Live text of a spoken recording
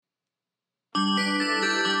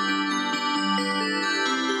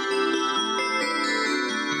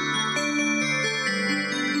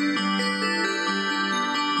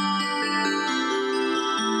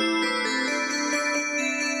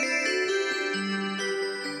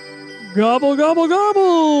Gobble, gobble,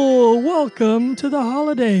 gobble! Welcome to the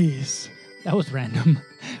holidays. That was random.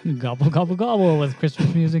 Gobble, gobble, gobble with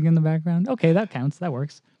Christmas music in the background. Okay, that counts. That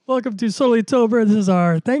works. Welcome to Solitober. This is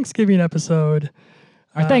our Thanksgiving episode.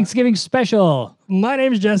 Our Thanksgiving special. My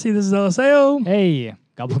name is Jesse. This is Eliseo. Hey,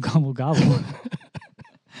 gobble, gobble, gobble.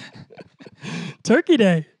 Turkey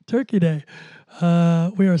Day. Turkey Day.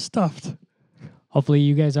 We are stuffed. Hopefully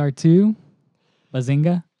you guys are too.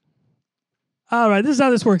 Bazinga. All right, this is how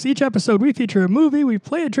this works. Each episode, we feature a movie, we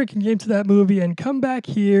play a drinking game to that movie, and come back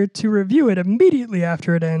here to review it immediately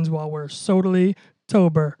after it ends while we're totally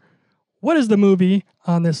tober. What is the movie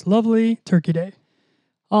on this lovely Turkey Day?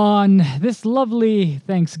 On this lovely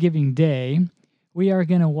Thanksgiving Day, we are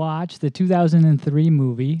going to watch the 2003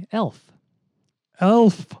 movie Elf.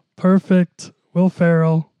 Elf. Perfect. Will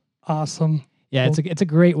Ferrell. Awesome. Yeah, it's a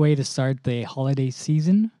great way to start the holiday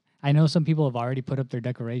season. I know some people have already put up their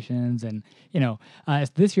decorations, and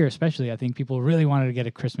this year especially, I think people really wanted to get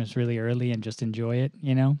a Christmas really early and just enjoy it.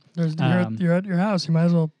 You're at your house, you might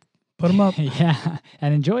as well put them up. Yeah,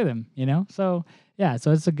 and enjoy them. So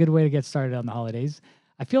it's a good way to get started on the holidays.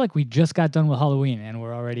 I feel like we just got done with Halloween, and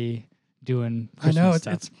we're already doing Christmas I know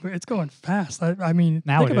stuff. it's going fast. I mean,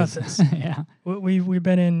 Now think it about is. this. Yeah, We've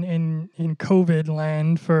been in COVID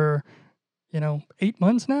land for 8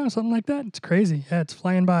 months now, something like that. It's crazy. Yeah, it's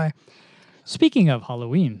flying by. Speaking of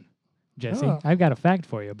Halloween, Jesse, Oh. I've got a fact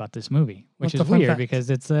for you about this movie, which What's the is fun weird fact? because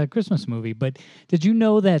it's a Christmas movie. But did you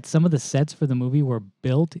know that some of the sets for the movie were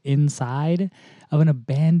built inside of an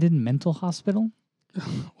abandoned mental hospital?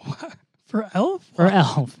 What? For Elf? For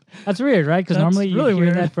Elf. That's weird, right? Because That's normally you really hear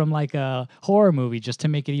weird. that from like a horror movie just to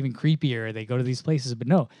make it even creepier. They go to these places, but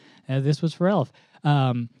no, this was for Elf.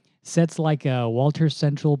 Sets like a Walter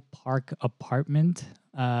Central Park apartment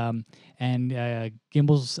and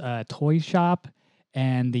Gimbel's toy shop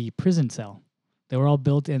and the prison cell. They were all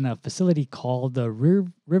built in a facility called the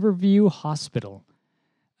Riverview Hospital.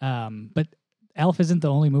 But Elf isn't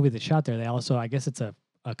the only movie that shot there. They also, I guess it's a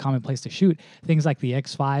common place to shoot things like The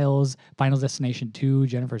X-Files, Final Destination 2,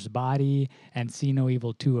 Jennifer's Body, and See No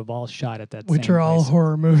Evil 2 have all shot at that Which same are all place.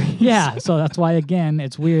 horror movies. Yeah, so that's why, again,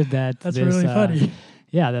 it's weird that That's this, really funny.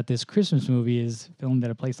 Yeah, that this Christmas movie is filmed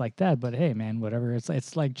at a place like that. But hey, man, whatever.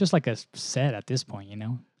 It's like just like a set at this point,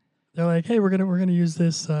 They're like, hey, we're gonna use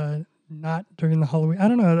this not during the Halloween. I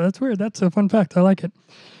don't know. That's weird. That's a fun fact. I like it.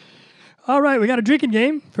 All right, we got a drinking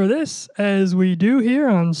game for this, as we do here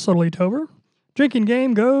on Subtly-tober. Drinking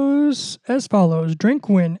game goes as follows. Drink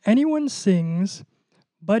when anyone sings,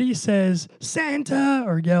 Buddy says Santa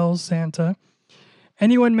or yells Santa.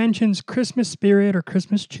 Anyone mentions Christmas spirit or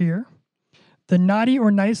Christmas cheer. The naughty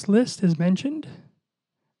or nice list is mentioned.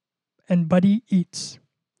 And Buddy eats.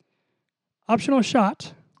 Optional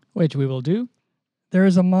shot. Which we will do. There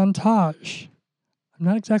is a montage. I'm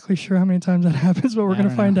not exactly sure how many times that happens, but we're I going to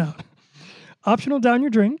don't find know. out. Optional down your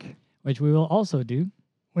drink Which we will also do.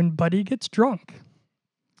 when Buddy gets drunk.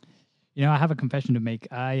 I have a confession to make.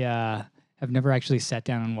 I have never actually sat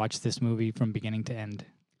down and watched this movie from beginning to end.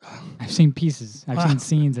 I've seen pieces. I've Wow. seen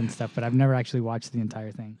scenes and stuff, but I've never actually watched the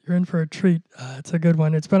entire thing. You're in for a treat. It's a good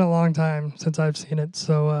one. It's been a long time since I've seen it,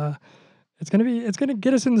 so it's gonna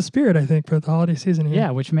get us in the spirit, I think, for the holiday season here. Yeah,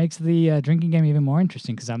 which makes the drinking game even more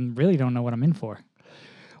interesting because I really don't know what I'm in for.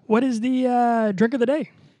 What is the drink of the day?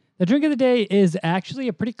 The drink of the day is actually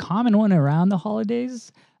a pretty common one around the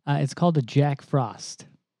holidays. It's called a Jack Frost.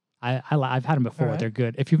 I've had them before. All right. They're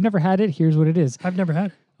good. If you've never had it, here's what it is. I've never had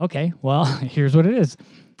it. Okay, well, here's what it is.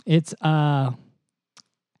 It's half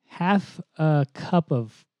a cup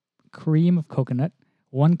of cream of coconut,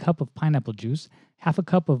 1 cup of pineapple juice, half a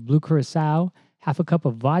cup of blue curacao, half a cup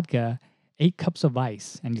of vodka, 8 cups of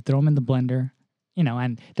ice, and you throw them in the blender.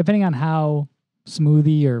 And depending on how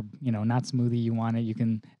smoothie or not smoothie you want it, you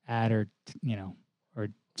can add or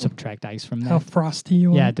subtract ice from that. How frosty you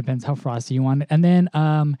want Yeah, it? it depends how frosty you want it. And then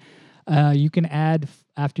you can add,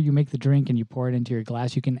 after you make the drink and you pour it into your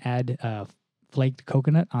glass, you can add flaked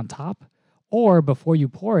coconut on top. Or before you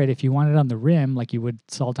pour it, if you want it on the rim, like you would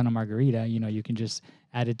salt on a margarita, you can just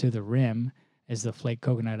add it to the rim as the flaked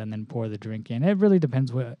coconut and then pour the drink in. It really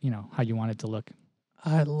depends how you want it to look.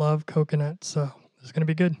 I love coconut, so it's gonna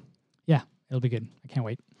be good. Yeah, it'll be good. I can't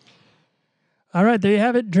wait. All right, there you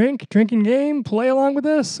have it. Drinking game. Play along with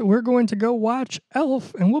us. We're going to go watch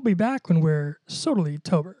Elf, and we'll be back when we're totally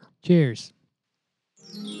tober. Cheers.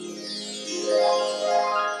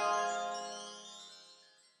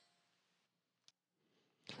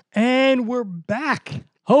 And we're back.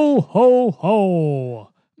 Ho, ho, ho.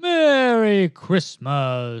 Merry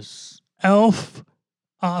Christmas. Elf,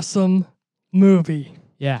 awesome movie.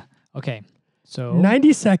 Yeah. Okay. So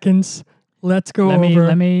 90 seconds. let's go let me over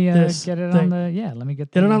let me this get it thing. on the let me Get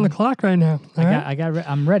it on the clock right now. All right.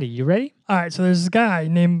 I'm ready. You ready? All right. So there's this guy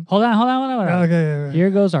named. Hold on. Okay. Here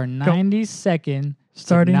goes our 90-second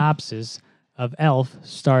Starting. synopsis of Elf,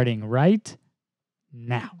 starting right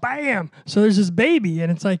now. Bam. So there's this baby,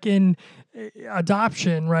 and it's like in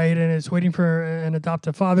adoption, right? And it's waiting for an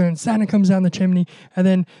adoptive father. And Santa comes down the chimney, and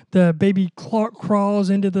then the baby crawls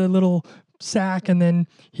into the little sack, and then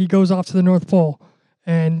he goes off to the North Pole,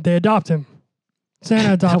 and they adopt him.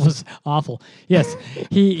 Santa adopts That was awful. Yes,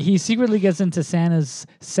 he secretly gets into Santa's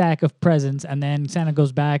sack of presents, and then Santa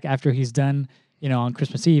goes back after he's done, on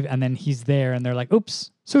Christmas Eve, and then he's there, and they're like, "Oops."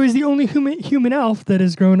 So he's the only human elf that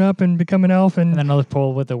has grown up and become an elf, And then another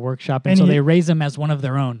Pole with a workshop, and so he- they raise him as one of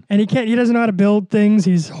their own. and he doesn't know how to build things.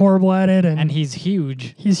 He's horrible at it, And he's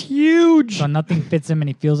huge, he's huge. so nothing fits him, and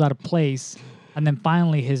he feels out of place. And then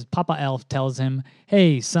finally, his Papa Elf tells him,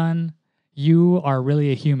 "Hey, son, you are really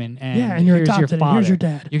a human, and And you're here's your adopted, and father. here's your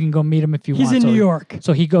dad. You can go meet him if you He's want." in So New York,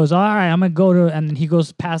 So he goes, "All right, I'm gonna go to," and then he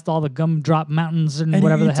goes past all the gumdrop mountains and and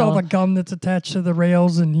whatever he the eats hell, all the gum that's attached to the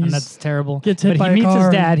rails, and and that's he's terrible. gets hit But by he a meets car,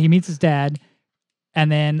 his dad. He meets his dad, and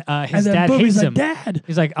then his and then dad boom, hates he's like, him. "Dad."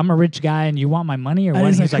 He's like, "I'm a rich guy, and you want my money or And what?"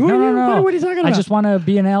 he's And he's like, like, "Who "No, are no, you? no. What are you talking I about?" just want to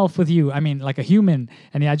be an elf with you. I mean, like a human,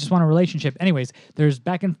 and I just want a relationship." Anyways, there's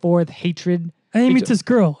back and forth hatred. And he meets this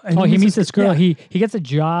girl. And Oh, he meets this girl. yeah. He gets a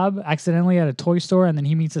job accidentally at a toy store, and then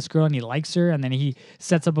he meets this girl, and he likes her, and then he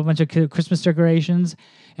sets up a bunch of Christmas decorations,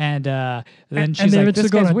 and then And she's they like, eventually "This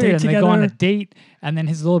go on guy's a weird," date and they go on a together. date, and then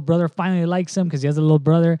his little brother finally likes him because he has a little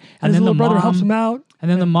brother, and his then little the brother mom helps him out, and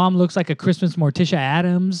then the mom looks like a Christmas Morticia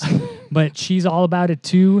Adams, but she's all about it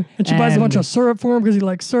too, and she buys a bunch of syrup for him because he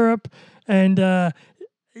likes syrup. And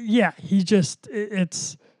he just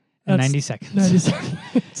it's that's 90 seconds. 90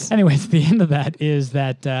 seconds. Anyways, the end of that is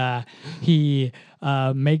that he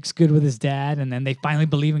makes good with his dad, and then they finally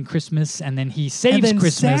believe in Christmas, and then he saves And then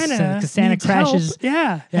Christmas Santa because Santa needs crashes. help.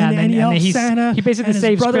 Yeah, Yeah, and he helps he's, Santa. he basically and his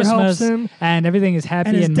saves brother helps Christmas, him, and everything is happy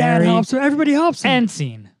and his dad merry. helps him. Everybody helps him. And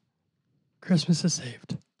scene. Christmas is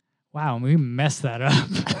saved. Wow, we messed that up.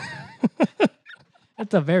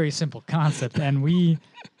 That's a very simple concept, and we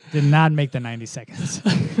did not make the 90 seconds.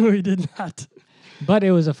 We did not. But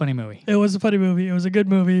it was a funny movie. It was a funny movie. It was a good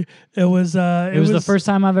movie. It was. It was the first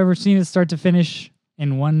time I've ever seen it start to finish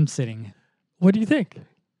in one sitting. What do you think?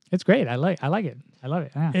 It's great. I like it. I love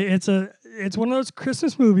it. Yeah. It's one of those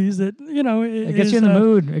Christmas movies that It gets you in the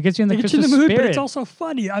mood. It gets you in the It gets you Christmas in the mood, spirit. but it's also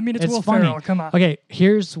funny. I mean, it's Will funny. Ferrell. Come on. Okay,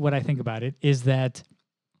 here's what I think about it is that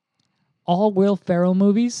all Will Ferrell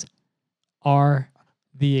movies are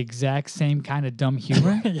the exact same kind of dumb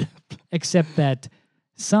humor, Yeah. except that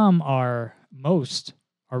most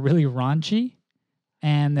are really raunchy,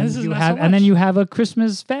 and then This is you not have so and then much. you have a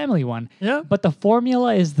Christmas family one. Yeah. But the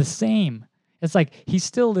formula is the same. It's like he's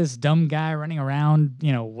still this dumb guy running around,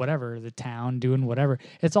 whatever, the town, doing whatever.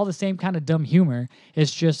 It's all the same kind of dumb humor.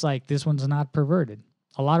 It's just like this one's not perverted.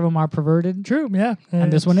 A lot of them are perverted, True. Yeah.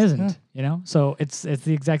 and this one It's- isn't. yeah. So it's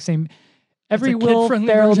the exact same. Every a Will kid-friendly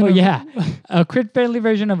Ferrell version movie, of- yeah, a kid-friendly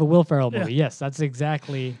version of a Will Ferrell Yeah. movie. Yes, that's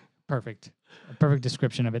exactly perfect. A perfect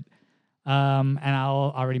description of it. And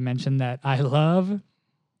I'll already mention that I love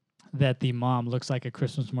that the mom looks like a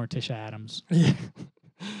Christmas Morticia Adams. Yeah.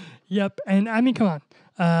 Yep. And I mean, come on.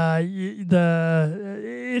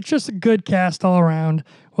 It's just a good cast all around.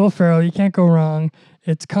 Will Ferrell, you can't go wrong.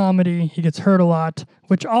 It's comedy. He gets hurt a lot,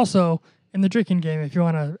 which also in the drinking game, if you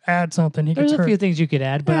want to add something, he There's gets a hurt. few things you could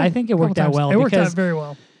add, but Yeah, I think it a couple worked out times. well It worked out because very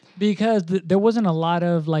well. there wasn't a lot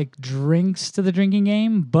of like drinks to the drinking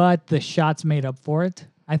game, but the shots made up for it,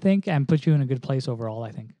 I think, and put you in a good place overall,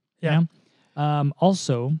 I think. Yeah.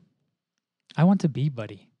 Also, I want to be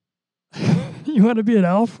Buddy. You want to be an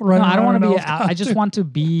elf? No, Running I don't around want to in be. an elf I just costume? want to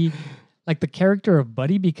be like the character of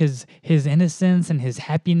Buddy because his innocence and his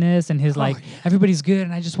happiness and his like yeah. everybody's good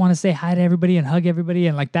and I just want to say hi to everybody and hug everybody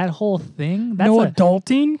and like that whole thing. That's no a,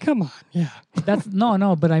 adulting? Come on. Yeah. that's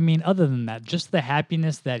no. But I mean, other than that, just the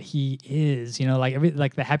happiness that he is.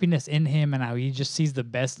 Like the happiness in him and how he just sees the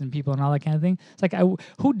best in people and all that kind of thing. It's like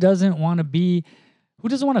who doesn't want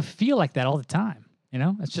to feel like that all the time?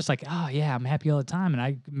 It's just like, oh yeah, I'm happy all the time, and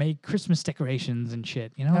I make Christmas decorations and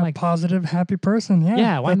shit. A Like positive, happy person. Yeah.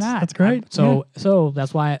 yeah, why not? That's great. So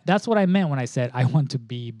that's what I meant when I said I want to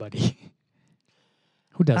be Buddy.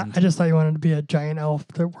 Who Yeah. doesn't? I just thought you wanted to be a giant elf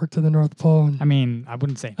that worked in the North Pole. And I mean, I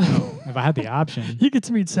wouldn't say no if I had the option. you get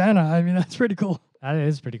to meet Santa. I mean, that's pretty cool. That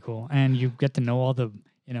is pretty cool, and you get to know all the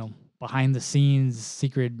behind the scenes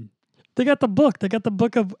secret. They got the book. They got the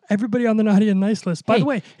book of everybody on the naughty and nice list. By Hey, the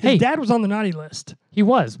way, his hey. dad was on the naughty list. He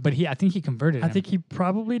was, but I think he converted. I him. think he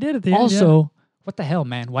probably did at the end. Also, what the hell,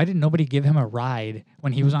 man? Why didn't nobody give him a ride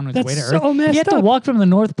when he was on his way to That's Earth? so He messed had to up. walk from the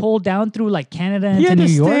North Pole down through like Canada He into had New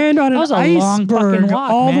to York. stand on That an was a long fucking iceberg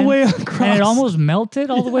walk, all man. the way across. And it almost melted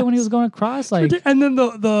all the way when he was going across, like and then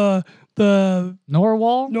the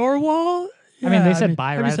Norwal. Narwhal. I mean, they Yeah, said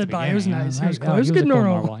bye everybody right at said the bye. beginning. It was you know, nice. that It was was- cool. oh, It was he a good a cool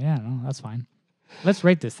narwhal. Yeah, no, that's fine. Let's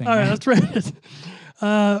rate this thing. All right, man. let's rate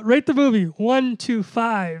it. Rate the movie 1 to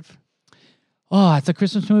 5. Oh, it's a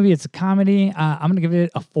Christmas movie. It's a comedy. I'm gonna give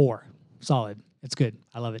it a 4. Solid. It's good.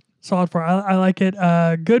 I love it. Solid 4. I like it.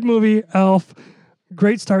 Good movie. Elf.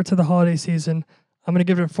 Great start to the holiday season. I'm gonna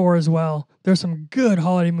give it a 4 as well. There's some good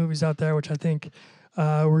holiday movies out there, which I think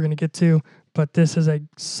we're gonna get to. But this is a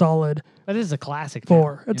solid But this is a classic. now,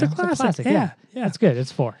 4. you It's a know? classic. Yeah, Yeah. That's good.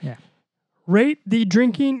 It's 4. Yeah. Rate the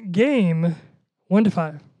drinking game 1 to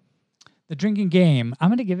 5. The drinking game. I'm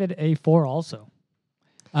gonna give it a 4 also.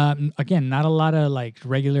 Again, not a lot of like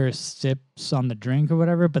regular sips on the drink or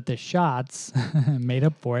whatever, but the shots made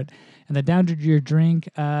up for it. And the down to your drink,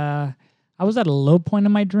 I was at a low point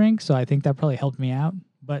in my drink, so I think that probably helped me out.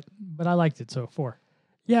 But I liked it, so 4.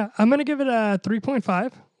 Yeah, I'm gonna give it a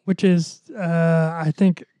 3.5, which is I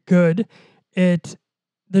think good.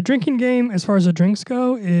 The drinking game, as far as the drinks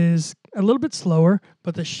go, is a little bit slower,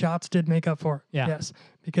 but the shots did make up for it. Yeah. Yes,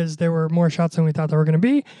 because there were more shots than we thought there were going to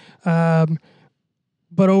be.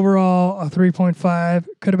 But overall, a 3.5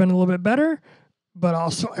 could have been a little bit better, but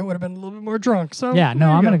also I would have been a little bit more drunk. So Yeah, no, there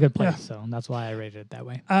you I'm in go. a good place, Yeah. so that's why I rated it that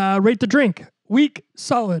way. Rate the drink: weak,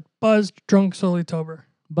 solid, buzzed, drunk, solely tober.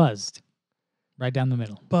 Buzzed, right down the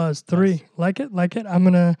middle. Buzz 3. Like it. I'm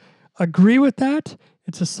gonna agree with that.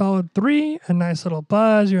 It's a solid 3. A nice little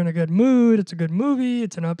buzz. You're in a good mood. It's a good movie.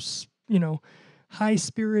 It's an high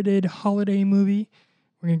spirited holiday movie.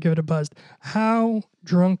 We're gonna give it a buzzed. How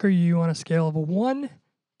drunk are you on a scale of a 1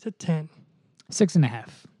 to 10? 6.5.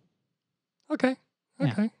 Okay.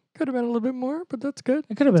 Yeah. Could have been a little bit more, but that's good.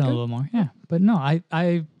 It could have been a good. little more, yeah. But no,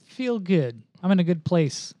 I feel good. I'm in a good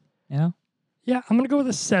place, you know? Yeah, I'm gonna go with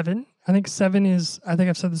a 7. I think 7 is. I think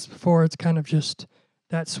I've said this before. It's kind of just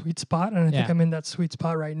that sweet spot, and I think Yeah. I'm in that sweet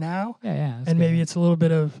spot right now. Yeah. that's And good. maybe it's a little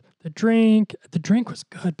bit of the drink. The drink was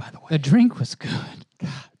good, by the way. The drink was good.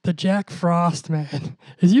 The Jack Frost, man.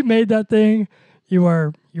 As you made that thing, you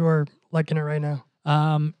are liking it right now.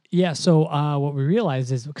 Yeah, so what we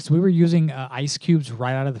realized is because we were using ice cubes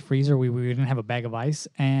right out of the freezer, we didn't have a bag of ice.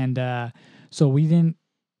 And so we didn't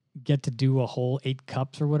get to do a whole 8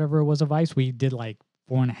 cups or whatever it was of ice. We did like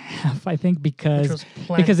 4.5, I think, Which because was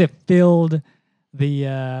plenty. it filled the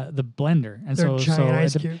blender. And They're so giant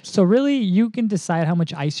ice it- cubes. so really you can decide how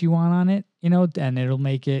much ice you want on it, you know, and it'll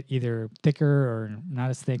make it either thicker or not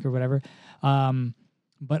as thick or whatever.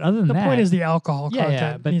 But other than the that, point is the alcohol Yeah, content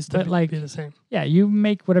yeah, but- needs to but like- be the same. yeah, you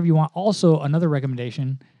make whatever you want. Also, another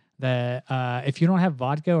recommendation that if you don't have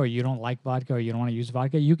vodka or you don't like vodka or you don't want to use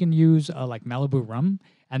vodka, you can use like Malibu rum,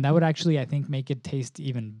 and that would actually, I think, make it taste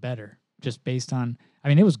even better. Just based on, I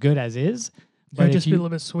mean, it was good as is, It but would if just be a you- little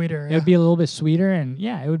bit sweeter. it would be a little bit sweeter, and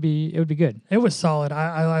yeah, it would be good. It was solid.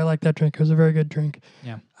 I like that drink. It was a very good drink.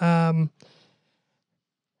 Yeah.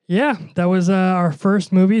 Yeah, that was our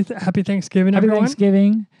first movie. Happy Thanksgiving, Happy everyone.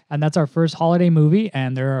 Thanksgiving, and that's our first holiday movie,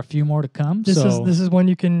 and there are a few more to come. This so is one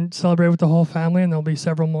you can celebrate with the whole family, and there'll be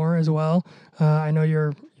several more as well. I know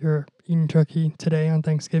you're eating turkey today on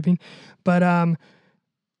Thanksgiving, but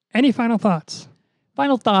any final thoughts?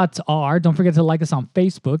 final thoughts are: don't forget to like us on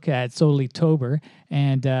Facebook at Solely Tober,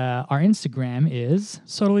 and our Instagram is.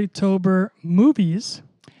 Solely Tober Movies.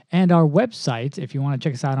 And our website, if you want to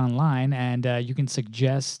check us out online, and you can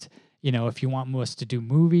suggest, you know, if you want us to do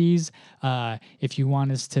movies, if you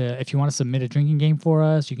want to submit a drinking game for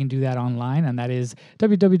us, you can do that online, and that is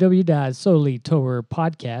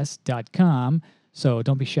www.solelytoberpodcast.com. So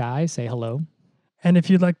don't be shy, say hello. And if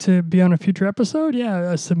you'd like to be on a future episode,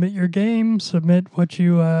 submit your game, submit what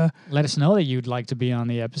you, Let us know that you'd like to be on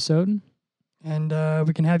the episode. and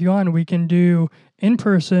we can have you on. We can do in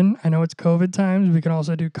person. I know it's COVID times. We can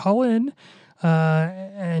also do call in,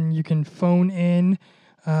 and you can phone in,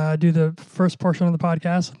 do the first portion of the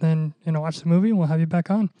podcast, and then watch the movie. And we'll have you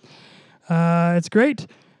back on. It's great.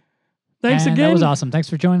 Thanks And again. That was awesome. Thanks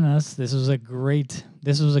for joining us. This was a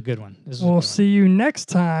good one. We'll see you next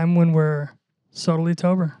time when we're Solely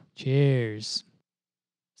Tober. Cheers.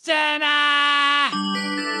 Santa!